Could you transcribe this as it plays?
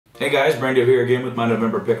Hey guys, Brando here again with my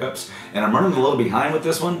November pickups, and I'm running a little behind with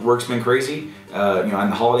this one. Work's been crazy, in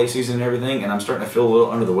the holiday season and everything, and I'm starting to feel a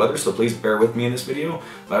little under the weather, so please bear with me in this video.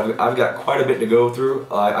 But I've got quite a bit to go through.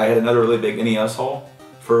 I had another really big NES haul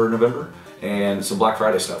for November, and some Black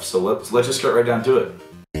Friday stuff, so let's just get right down to it.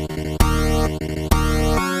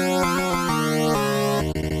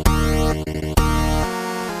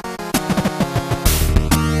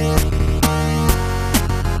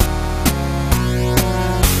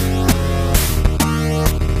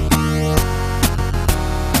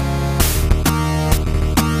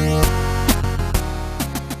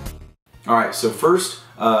 Alright, so first,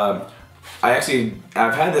 I've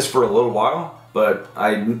had this for a little while, but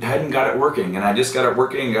I hadn't got it working, and I just got it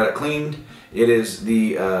working and got it cleaned. It is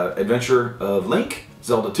the Adventure of Link,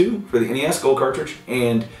 Zelda 2 for the NES Gold cartridge,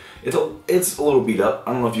 and it's a little beat up.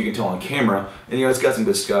 I don't know if you can tell on camera, and it's got some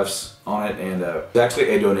good scuffs on it, and it's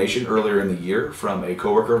actually a donation earlier in the year from a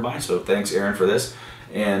coworker of mine, so thanks Aaron for this.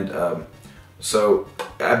 And so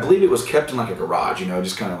I believe it was kept in like a garage,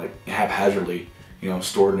 just kind of like haphazardly,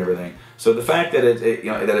 stored and everything. So the fact that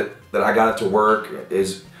that I got it to work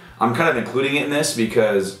is, I'm kind of including it in this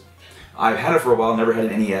because I've had it for a while, never had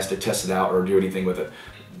an NES to test it out or do anything with it.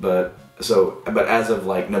 But as of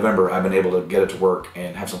like November, I've been able to get it to work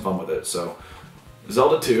and have some fun with it. So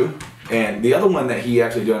Zelda 2, and the other one that he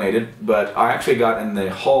actually donated, but I actually got in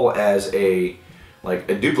the haul as a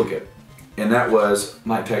duplicate, and that was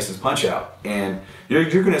Mike Tyson's Punch-Out. And you're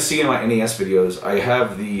going to see in my NES videos, I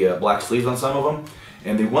have the black sleeves on some of them,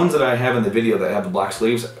 and the ones that I have in the video that have the black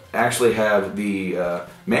sleeves actually have the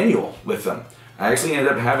manual with them. I actually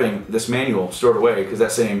ended up having this manual stored away because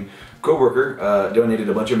that same coworker donated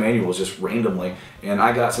a bunch of manuals just randomly, and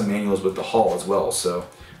I got some manuals with the haul as well. So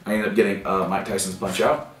I ended up getting Mike Tyson's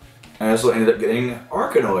Punch-Out. I also ended up getting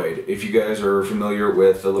Arkanoid. If you guys are familiar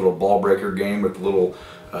with the little ball breaker game with the little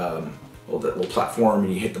platform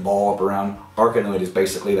and you hit the ball up around, Arkanoid is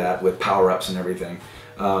basically that with power-ups and everything.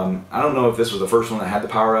 I don't know if this was the first one that had the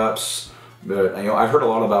power-ups, but I've heard a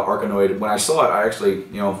lot about Arkanoid. When I saw it, I actually,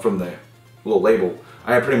 from the little label,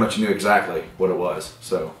 I pretty much knew exactly what it was.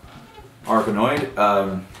 So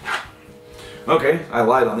Arkanoid. Okay, I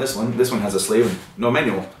lied on this one. This one has a sleeve and no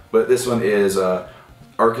manual, but this one is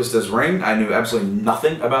Arkista's Ring. I knew absolutely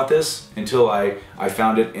nothing about this until I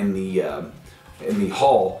found it in the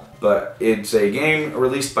haul. But it's a game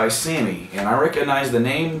released by Sammy, and I recognize the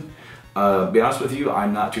name. Be honest with you,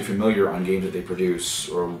 I'm not too familiar on games that they produce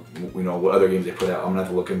or what other games they put out. I'm gonna have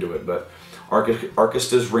to look into it. But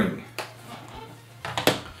Arkista's Ring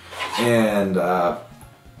and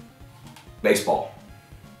baseball.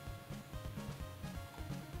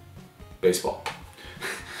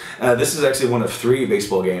 This is actually one of 3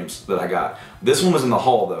 baseball games that I got. This one was in the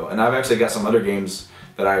haul though, and I've actually got some other games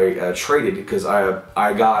that I traded because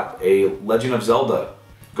I got a Legend of Zelda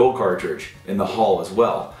Gold cartridge in the haul as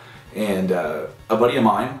well. And a buddy of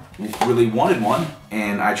mine really wanted one,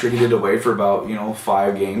 and I traded it away for about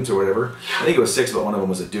 5 games or whatever. I think it was 6, but one of them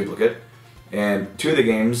was a duplicate. And 2 of the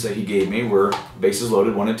games that he gave me were Bases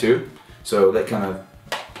Loaded 1 and 2. So that kind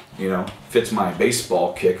of fits my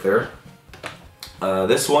baseball kick there.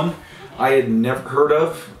 This one I had never heard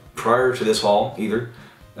of prior to this haul either.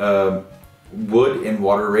 Wood and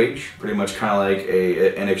Water Rage, pretty much kind of like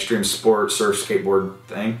an extreme sport surf skateboard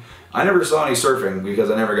thing. I never saw any surfing because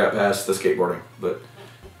I never got past the skateboarding, but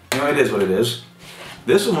it is what it is.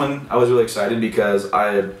 This one I was really excited because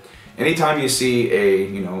anytime you see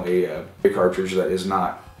a cartridge that is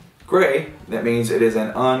not gray, that means it is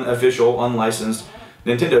an unofficial, unlicensed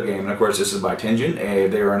Nintendo game. And of course this is by Tengen.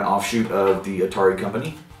 They are an offshoot of the Atari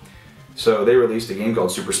company. So they released a game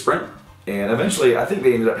called Super Sprint. And eventually, I think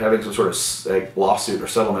they ended up having some sort of lawsuit or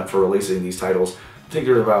settlement for releasing these titles. I think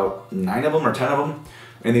there's about 9 of them or 10 of them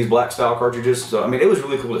in these black style cartridges. So it was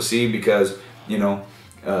really cool to see because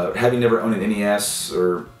having never owned an NES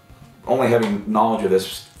or only having knowledge of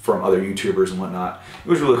this from other YouTubers and whatnot, it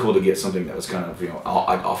was really cool to get something that was kind of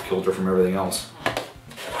off kilter from everything else.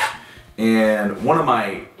 And one of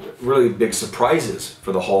my really big surprises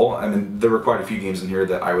for the haul, there were quite a few games in here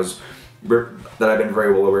that I've been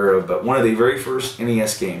very well aware of, but one of the very first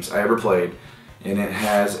NES games I ever played, and it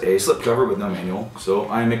has a slipcover with no manual, so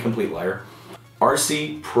I am a complete liar.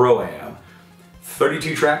 RC Pro-Am.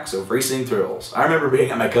 32 tracks of racing thrills. I remember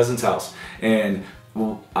being at my cousin's house, and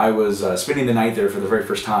I was spending the night there for the very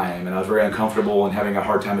first time, and I was very uncomfortable and having a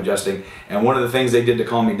hard time adjusting, and one of the things they did to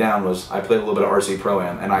calm me down was I played a little bit of RC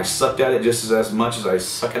Pro-Am, and I sucked at it just as much as I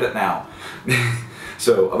suck at it now.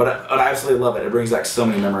 But I absolutely love it. It brings back so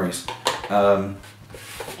many memories.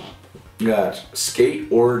 You got Skate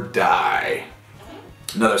or Die.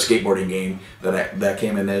 Another skateboarding game that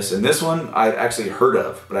came in this, and this one I actually heard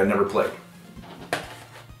of, but I never played.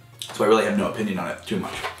 So I really have no opinion on it too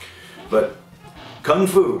much. But Kung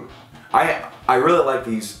Fu, I really like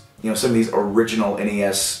these, some of these original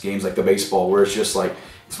NES games like the baseball, where it's just like,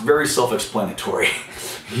 it's very self-explanatory.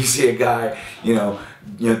 You see a guy,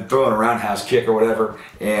 throwing a roundhouse kick or whatever,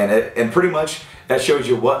 and pretty much that shows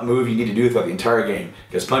you what move you need to do throughout the entire game,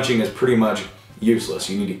 because punching is pretty much useless.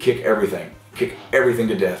 You need to kick everything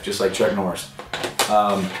to death, just like Chuck Norris.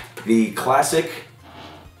 The classic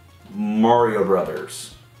Mario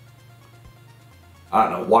Brothers. I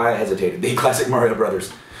don't know why I hesitated. The classic Mario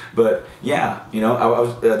Brothers, but yeah,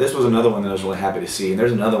 this was another one that I was really happy to see. And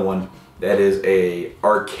there's another one that is a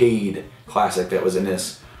arcade classic that was in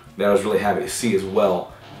this that I was really happy to see as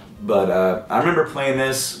well. But I remember playing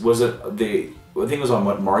this. Was it I think it was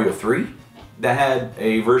on Mario 3 that had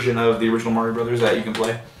a version of the original Mario Brothers that you can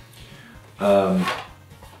play.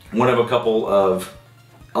 One of a couple of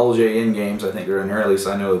LJN games I think are in here. At least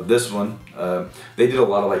I know this one. They did a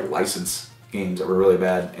lot of like license games that were really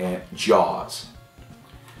bad, and Jaws.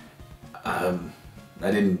 I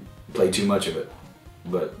didn't play too much of it,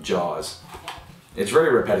 but Jaws. It's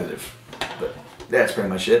very repetitive, but that's pretty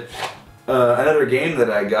much it. Another game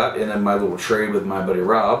that I got in my little trade with my buddy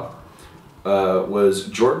Rob was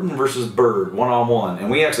Jordan versus Bird, one-on-one,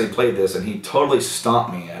 and we actually played this, and he totally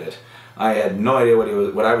stomped me at it. I had no idea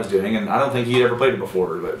what I was doing, and I don't think he'd ever played it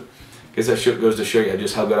before, but I guess that goes to show you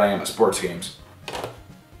just how good I am at sports games.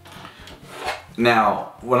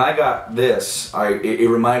 Now, when I got this, it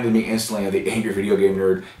reminded me instantly of the Angry Video Game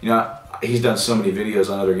Nerd. He's done so many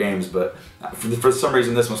videos on other games, but for some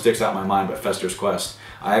reason this one sticks out in my mind, but Fester's Quest.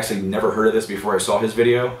 I actually never heard of this before I saw his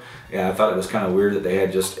video, and I thought it was kind of weird that they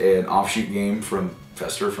had just an offshoot game from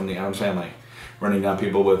Fester, from the Addams Family, running down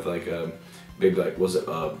people with like a big,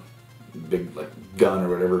 big like gun or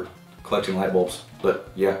whatever, collecting light bulbs.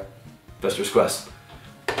 But yeah, Fester's Quest.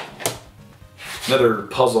 Another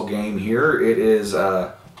puzzle game here. It is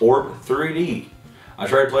Orb 3D. I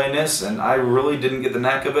tried playing this and I really didn't get the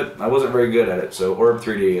knack of it. I wasn't very good at it, so Orb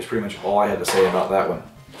 3D is pretty much all I had to say about that one.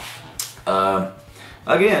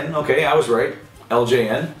 Again, okay, I was right.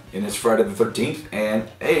 LJN, and it's Friday the 13th, and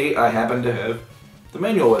hey, I happen to have the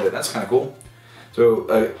manual with it. That's kind of cool.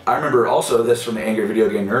 So I remember also this from the Angry Video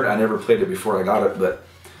Game Nerd. I never played it before I got it, but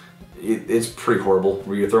it's pretty horrible,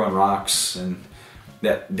 where you're throwing rocks and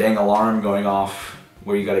that dang alarm going off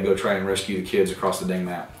where you got to go try and rescue the kids across the dang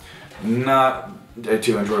map. Not a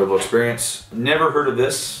too enjoyable experience. Never heard of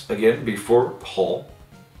this again before Hall.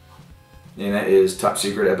 And that is Top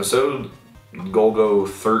Secret Episode Golgo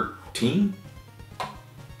 13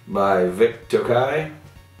 by Vic Tokai.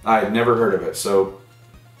 I had never heard of it, so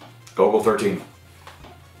Golgo 13.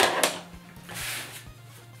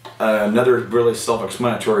 Another really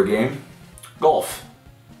self-explanatory game, Golf.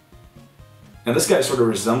 Now this guy sort of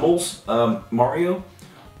resembles Mario,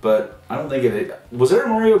 but I don't think it. Was there a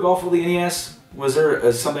Mario Golf with the NES? Was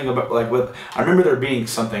there something about like with? I remember there being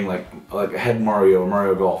something like Head Mario or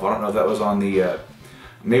Mario Golf. I don't know if that was on the.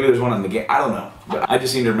 Maybe there's one on the game. I don't know, but I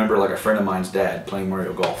just seem to remember like a friend of mine's dad playing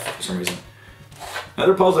Mario Golf for some reason.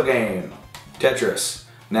 Another puzzle game, Tetris.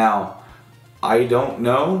 Now, I don't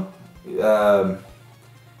know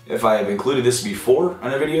if I have included this before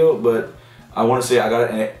on a video, but I want to say I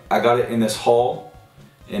got it in this haul,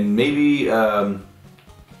 and maybe no,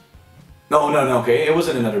 okay, it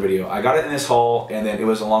wasn't another video. I got it in this haul, and then it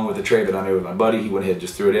was along with the trade that I made with my buddy. He went ahead and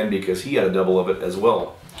just threw it in because he had a double of it as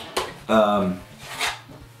well.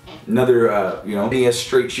 Another NES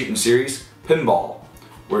straight shooting series, Pinball,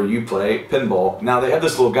 where you play pinball. Now they have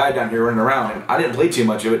this little guy down here running around, and I didn't play too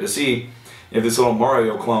much of it to see if this little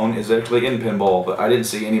Mario clone is actually in pinball, but I didn't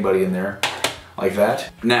see anybody in there like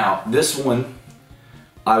that. Now, this one,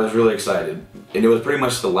 I was really excited, and it was pretty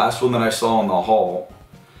much the last one that I saw in the haul,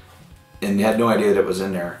 and had no idea that it was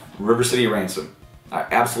in there. River City Ransom. I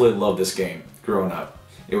absolutely loved this game growing up.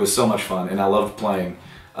 It was so much fun, and I loved playing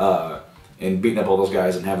and beating up all those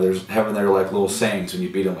guys and having their like little sayings when you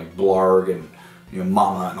beat them, like blarg and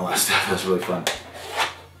mama and all that stuff. It was really fun.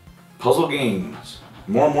 Puzzle games.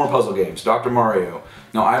 More and more puzzle games. Dr. Mario.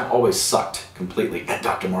 Now, I've always sucked completely at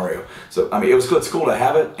Dr. Mario. So, I mean, it was good. It's cool to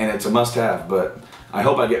have it, and it's a must-have, but I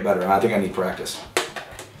hope I get better. I think I need practice.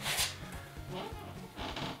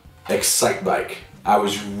 Excite Bike. I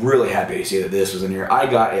was really happy to see that this was in here. I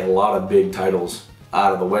got a lot of big titles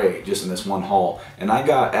out of the way just in this one haul, and I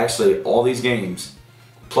got actually all these games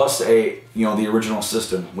plus the original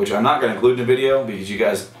system, which I'm not going to include in the video because you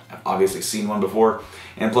guys have obviously seen one before,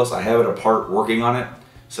 and plus I have it apart working on it,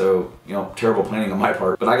 so terrible planning on my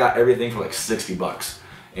part, but I got everything for like 60 bucks,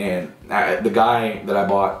 And the guy that I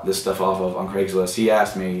bought this stuff off of on Craigslist, he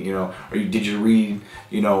asked me, you know, did you read,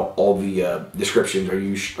 you know, all the descriptions? Are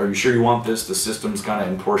you sure you want this? The system's kind of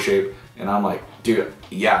in poor shape. And I'm like, dude,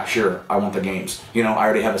 yeah, sure, I want the games. You know, I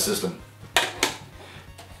already have a system.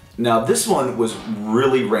 Now this one was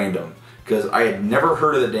really random because I had never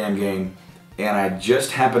heard of the damn game, and I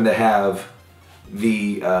just happened to have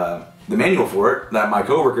the manual for it. That my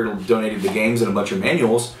coworker donated the games and a bunch of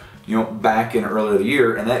manuals, you know, back in earlier the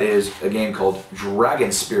year, and that is a game called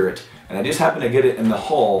Dragon Spirit. And I just happened to get it in the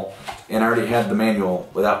haul, and I already had the manual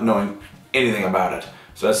without knowing anything about it.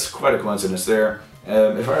 So that's quite a coincidence there.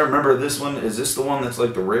 If I remember this one, is this the one that's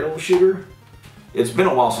like the rail shooter? It's been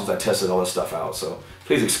a while since I tested all this stuff out, so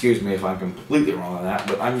please excuse me if I'm completely wrong on that,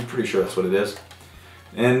 but I'm pretty sure that's what it is.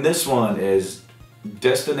 And this one is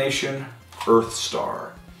Destination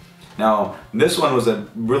Earthstar. Now, this one was a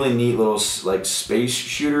really neat little like space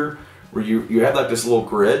shooter where you have like this little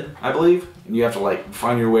grid, I believe, and you have to like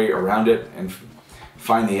find your way around it and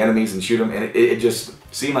find the enemies and shoot them, and it just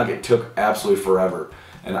seemed like it took absolutely forever.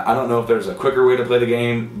 And I don't know if there's a quicker way to play the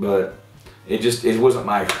game, but it wasn't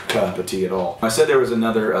my cup of tea at all. I said there was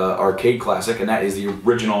another arcade classic, and that is the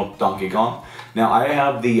original Donkey Kong. Now I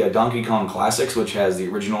have the Donkey Kong Classics, which has the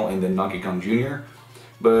original and then Donkey Kong Jr.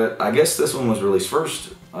 But I guess this one was released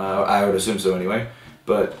first. I would assume so anyway.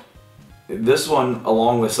 But this one,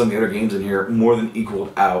 along with some of the other games in here, more than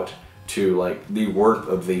equaled out to like the worth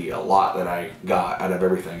of the lot that I got out of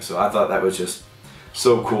everything. So I thought that was just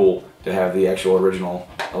so cool to have the actual original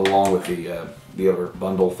along with the other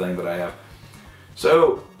bundle thing that I have.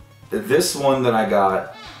 So this one that I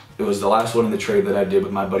got, it was the last one in the trade that I did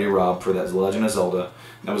with my buddy Rob for that Legend of Zelda.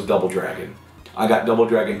 That was Double Dragon. I got Double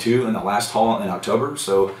Dragon 2 in the last haul in October,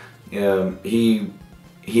 so he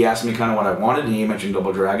asked me kind of what I wanted, and he mentioned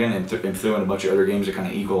Double Dragon and threw in a bunch of other games to kind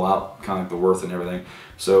of equal out kind of like the worth and everything.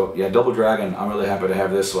 So yeah, Double Dragon, I'm really happy to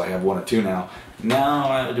have this, so I have 1 of 2 now.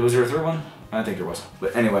 Now, was there a third one? I think there was.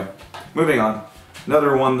 But anyway, moving on.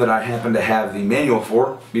 Another one that I happen to have the manual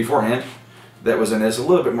for beforehand that was in this, a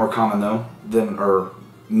little bit more common though, than, or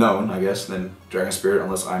known, I guess, than Dragon Spirit,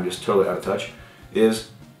 unless I'm just totally out of touch,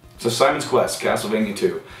 is Simon's Quest, Castlevania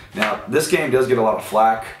 2. Now, this game does get a lot of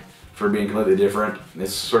flack for being completely different.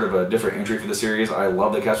 It's sort of a different entry for the series. I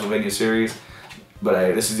love the Castlevania series,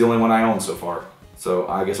 but this is the only one I own so far. So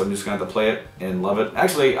I guess I'm just going to have to play it and love it.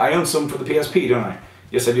 Actually, I own some for the PSP, don't I?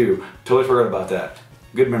 Yes, I do. Totally forgot about that.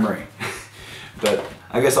 Good memory. But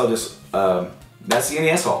I guess I'll just, that's the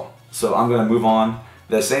NES haul. So I'm going to move on.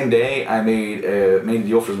 The same day, I made a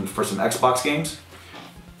deal for some Xbox games.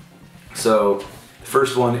 So the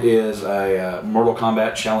first one is a Mortal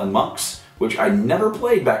Kombat Shaolin Monks, which I never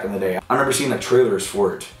played back in the day. I remember seeing the trailers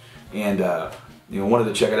for it, and you know, wanted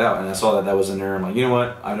to check it out, and I saw that was in there. I'm like, you know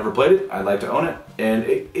what? I've never played it. I'd like to own it, and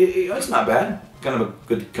it's not bad. Kind of a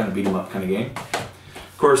good kind of beat 'em up kind of game.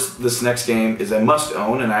 Of course, this next game is a must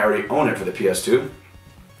own, and I already own it for the PS2.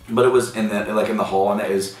 But it was in the haul, and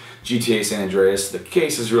that is GTA San Andreas. The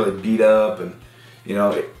case is really beat up, and you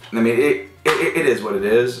know, it is what it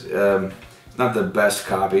is. It's not the best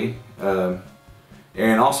copy,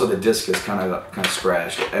 and also the disc is kind of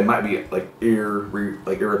scratched. It might be like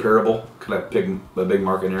irreparable, kind of a big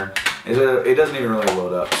mark in there. It doesn't even really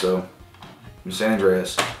load up. So San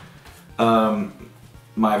Andreas.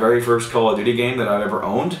 My very first Call of Duty game that I've ever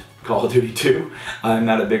owned, Call of Duty 2. I'm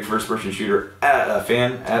not a big first-person shooter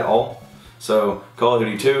fan at all. So Call of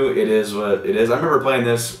Duty 2, it is what it is. I remember playing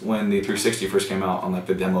this when the 360 first came out on like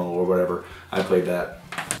the demo or whatever. I played that.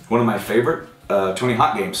 One of my favorite Tony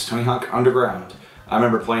Hawk games, Tony Hawk Underground. I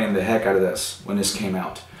remember playing the heck out of this when this came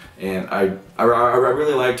out. And I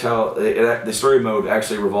really liked how the story mode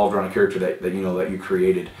actually revolved around a character that you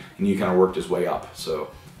created, and you kind of worked his way up.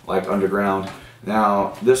 So liked Underground.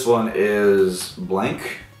 Now this one is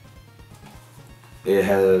blank. It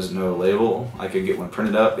has no label. I could get one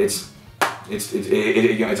printed up. It's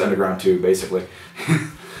Underground 2 basically.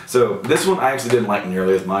 So this one I actually didn't like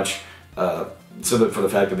nearly as much. For the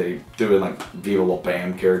fact that they threw in like Viva La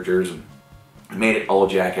Bam characters and made it all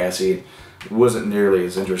jackassy, it wasn't nearly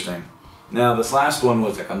as interesting. Now this last one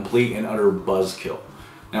was a complete and utter buzzkill.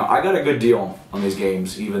 Now I got a good deal on these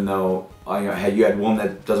games, even though you had one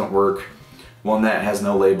that doesn't work, one that has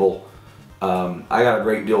no label. I got a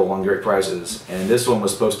great deal on great prices, and this one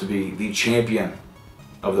was supposed to be the champion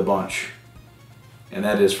of the bunch, and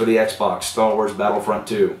that is for the Xbox, Star Wars Battlefront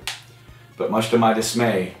 2. But much to my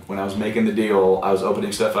dismay, when I was making the deal, I was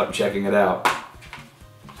opening stuff up and checking it out,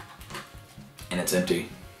 and it's empty.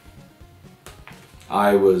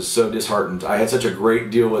 I was so disheartened. I had such a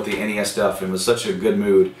great deal with the NES stuff and was such a good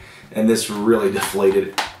mood, and this really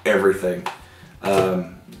deflated everything.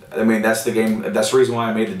 I mean, that's the game. That's the reason why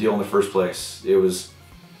I made the deal in the first place. It was,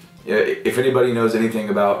 if anybody knows anything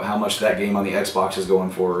about how much that game on the Xbox is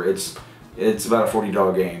going for, it's about a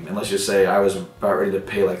 $40 game. And let's just say I was about ready to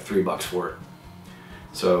pay like $3 for it.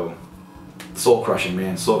 So, soul crushing,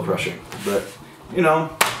 man, soul crushing. But, you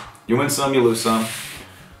know, you win some, you lose some.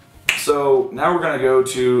 So now we're gonna go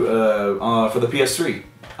to, for the PS3.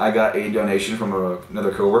 I got a donation from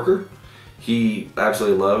another coworker. He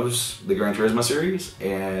absolutely loves the Gran Turismo series,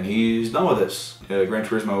 and he's done with this, Gran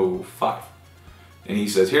Turismo 5. And he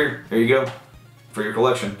says, here you go, for your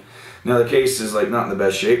collection. Now the case is like not in the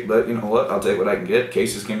best shape, but you know what, I'll take what I can get.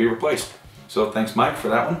 Cases can be replaced. So thanks Mike for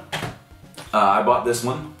that one. I bought this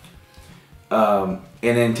one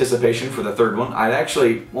in anticipation for the third one. I'd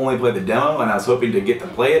actually only played the demo, and I was hoping to get to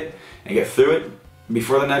play it and get through it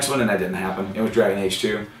before the next one, and that didn't happen. It was Dragon Age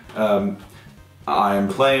 2. I'm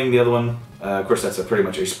playing the other one. Of course, that's pretty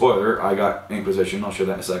much a spoiler. I got Inquisition. I'll show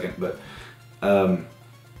that in a second. But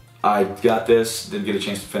I got this. Didn't get a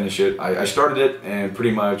chance to finish it. I started it, and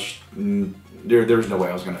pretty much there was no way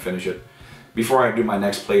I was going to finish it. Before I do my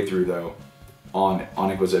next playthrough, though, on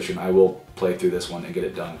Inquisition, I will play through this one and get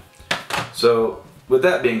it done. So, with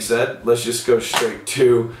that being said, let's just go straight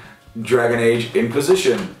to Dragon Age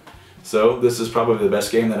Inquisition. So, this is probably the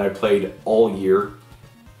best game that I played all year.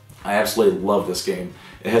 I absolutely love this game.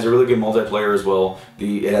 It has a really good multiplayer as well.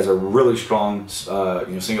 It has a really strong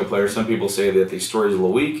single player. Some people say that the story is a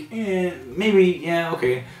little weak. Maybe, yeah,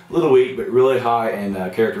 okay, a little weak, but really high in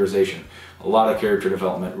characterization. A lot of character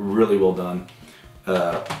development, really well done.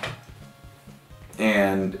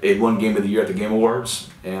 And it won Game of the Year at the Game Awards,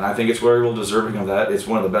 and I think it's very well deserving of that. It's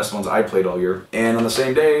one of the best ones I played all year. And on the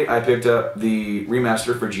same day, I picked up the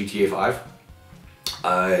remaster for GTA 5.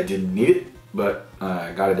 I didn't need it, but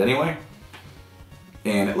I got it anyway.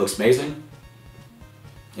 And it looks amazing.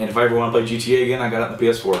 And if I ever want to play GTA again, I got it on the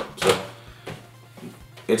PS4. So,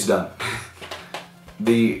 it's done.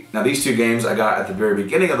 Now these two games I got at the very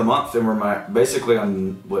beginning of the month, and were basically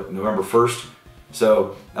on, November 1st.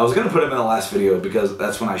 So, I was going to put them in the last video because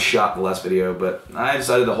that's when I shot the last video, but I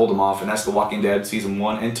decided to hold them off, and that's The Walking Dead Season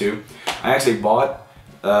 1 and 2. I actually bought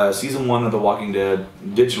Season 1 of The Walking Dead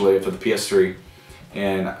digitally for the PS3,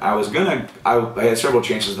 and I had several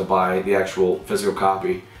chances to buy the actual physical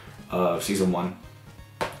copy of Season 1,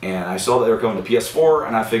 and I saw that they were coming to PS4,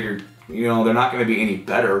 and I figured, you know, they're not going to be any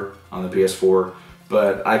better on the PS4,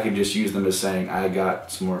 but I could just use them as saying I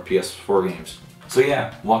got some more PS4 games. So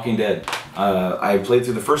yeah, Walking Dead. I played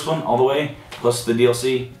through the first one all the way, plus the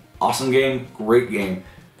DLC. Awesome game, great game.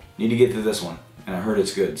 Need to get to this one, and I heard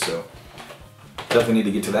it's good, so definitely need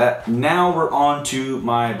to get to that. Now we're on to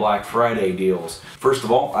my Black Friday deals. First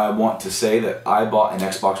of all, I want to say that I bought an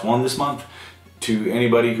Xbox One this month. To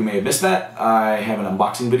anybody who may have missed that, I have an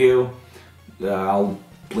unboxing video. I'll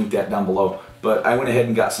link that down below. But I went ahead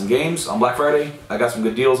and got some games on Black Friday. I got some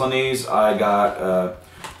good deals on these. I got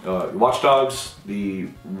Watch Dogs, the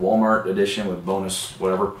Walmart edition with bonus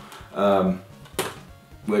whatever,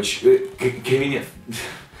 which convenient.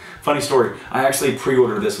 Funny story. I actually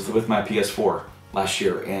pre-ordered this with my PS4 last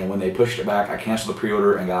year, and when they pushed it back, I canceled the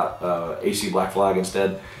pre-order and got AC Black Flag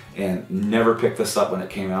instead, and never picked this up when it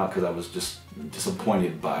came out because I was just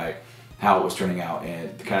disappointed by how it was turning out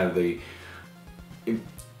and kind of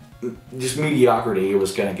just mediocrity it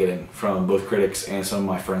was kind of getting from both critics and some of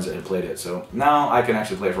my friends that had played it. So now I can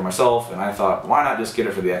actually play it for myself, and I thought, why not just get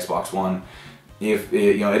it for the Xbox One? If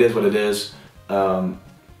it, it is what it is.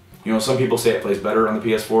 Some people say it plays better on the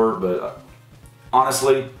PS4, but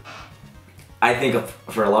honestly, I think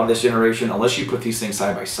for a lot of this generation, unless you put these things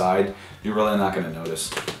side by side, you're really not going to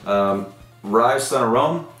notice. Rise Son of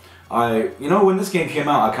Rome. When this game came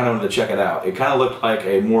out, I kind of wanted to check it out. It kind of looked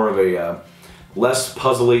like more of a less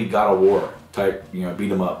puzzly God of War type,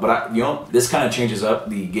 beat 'em up. But this kind of changes up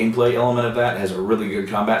the gameplay element of that. It has a really good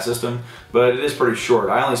combat system, but it is pretty short.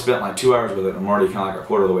 I only spent like 2 hours with it, and I'm already kind of like a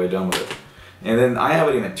quarter of the way done with it. And then I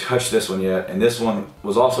haven't even touched this one yet, and this one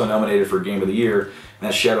was also nominated for Game of the Year, and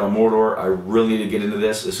that's Shadow of Mordor. I really need to get into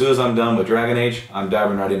this. As soon as I'm done with Dragon Age, I'm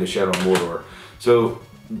diving right into Shadow of Mordor. So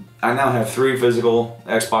I now have 3 physical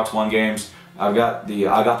Xbox One games. I got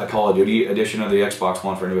the Call of Duty edition of the Xbox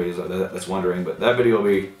One for anybody that's wondering, but that video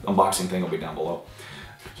unboxing thing will be down below.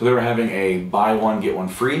 So they were having a buy one get one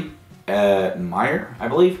free at Meijer, I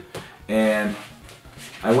believe, and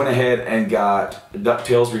I went ahead and got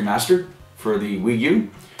DuckTales Remastered for the Wii U,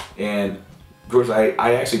 and of course I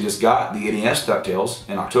actually just got the NES DuckTales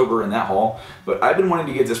in October in that haul, but I've been wanting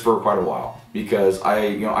to get this for quite a while because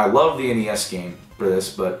I love the NES game for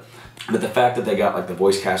this, but the fact that they got like the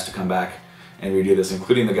voice cast to come back and redo this,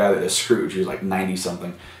 including the guy that is Scrooge, who's like 90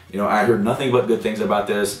 something, You know, I heard nothing but good things about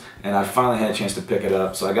this, and I finally had a chance to pick it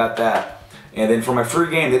up, so I got that. And then for my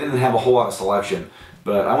free game, they didn't have a whole lot of selection,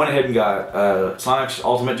 but I went ahead and got Sonic's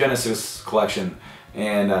Ultimate Genesis Collection.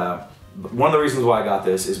 And one of the reasons why I got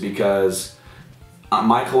this is because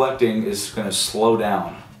my collecting is going to slow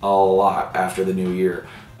down a lot after the new year.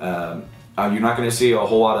 You're not going to see a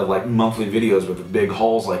whole lot of like monthly videos with big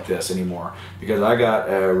hauls like this anymore, because I got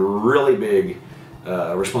a really big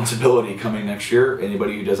responsibility coming next year.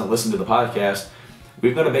 Anybody who doesn't listen to the podcast,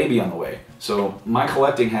 we've got a baby on the way. So my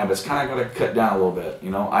collecting habits kind of got to cut down a little bit. You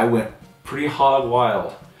know, I went pretty hog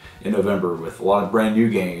wild in November with a lot of brand new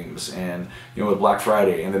games, and you know, with Black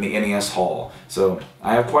Friday and then the NES haul. So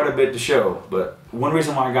I have quite a bit to show, but one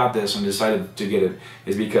reason why I got this and decided to get it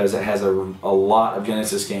is because it has a lot of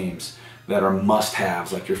Genesis games that are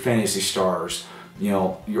must-haves, like your Phantasy Stars, you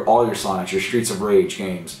know, all your Sonics, your Streets of Rage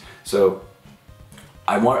games. So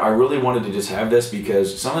I really wanted to just have this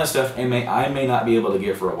because some of that stuff I may not be able to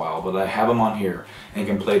get for a while, but I have them on here and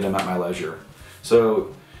can play them at my leisure.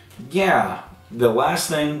 So yeah, the last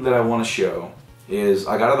thing that I want to show is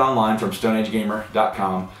I got it online from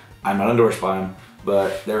StoneAgeGamer.com. I'm not endorsed by them,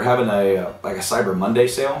 but they're having a like a Cyber Monday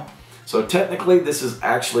sale. So technically this is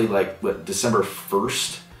actually like what, December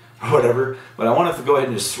 1st or whatever, but I wanted to go ahead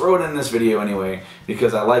and just throw it in this video anyway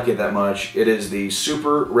because I like it that much. It is the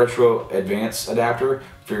Super Retro Advance adapter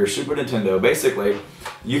for your Super Nintendo. Basically,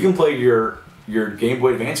 you can play your Game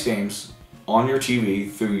Boy Advance games on your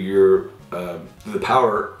TV through your the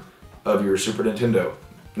power of your Super Nintendo.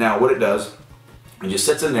 Now what it does, it just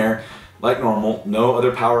sits in there like normal, no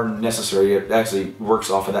other power necessary. It actually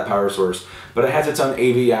works off of that power source, but it has its own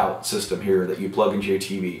AV out system here that you plug into your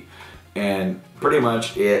TV. And pretty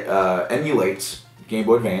much it emulates Game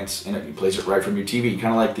Boy Advance, and it plays it right from your TV,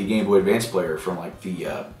 kind of like the Game Boy Advance player from like the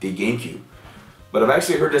GameCube. But I've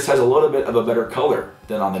actually heard this has a little bit of a better color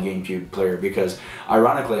than on the GameCube player because,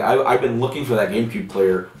 ironically, I've been looking for that GameCube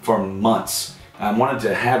player for months. I wanted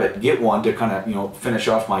to get one to kind of, you know, finish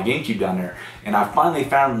off my GameCube down there, and I finally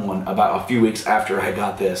found one about a few weeks after I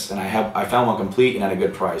got this, and I found one complete and at a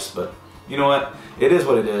good price. But you know what? It is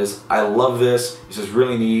what it is. I love this. This is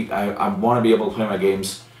really neat. I want to be able to play my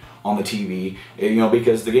games on the TV, you know,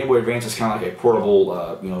 because the Game Boy Advance is kind of like a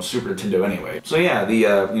portable, you know, Super Nintendo anyway. So yeah, the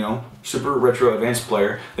you know, Super Retro Advance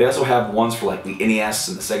player. They also have ones for like the NES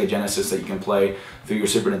and the Sega Genesis that you can play through your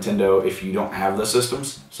Super Nintendo if you don't have the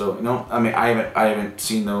systems. So you know, I mean, I haven't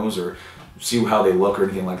seen those or see how they look or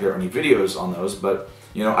anything like that or any videos on those, but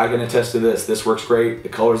you know, I can attest to this. This works great. The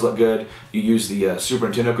colors look good. You use the Super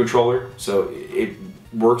Nintendo controller, so it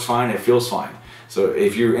works fine. It feels fine. So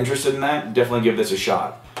if you're interested in that, definitely give this a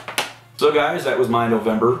shot. So guys, that was my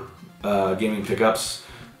November gaming pickups.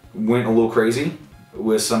 Went a little crazy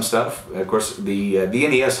with some stuff. Of course, the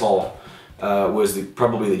NES haul was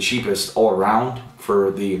probably the cheapest all around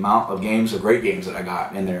for the amount of games, of great games that I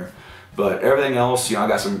got in there. But everything else, you know, I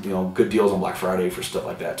got some, you know, good deals on Black Friday for stuff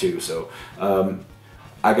like that too. So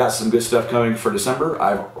I got some good stuff coming for December.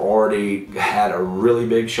 I've already had a really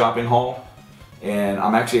big shopping haul, and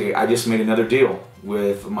I just made another deal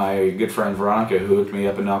with my good friend Veronica, who hooked me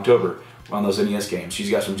up in October on those NES games.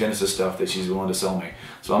 She's got some Genesis stuff that she's willing to sell me.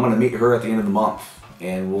 So I'm gonna meet her at the end of the month,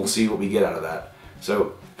 and we'll see what we get out of that.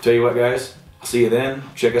 So tell you what, guys, I'll see you then.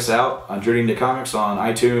 Check us out on Journey into Comics on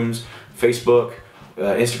iTunes, Facebook,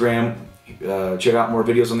 Instagram. Check out more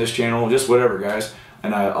videos on this channel, just whatever, guys.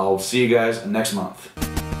 And I'll see you guys next month.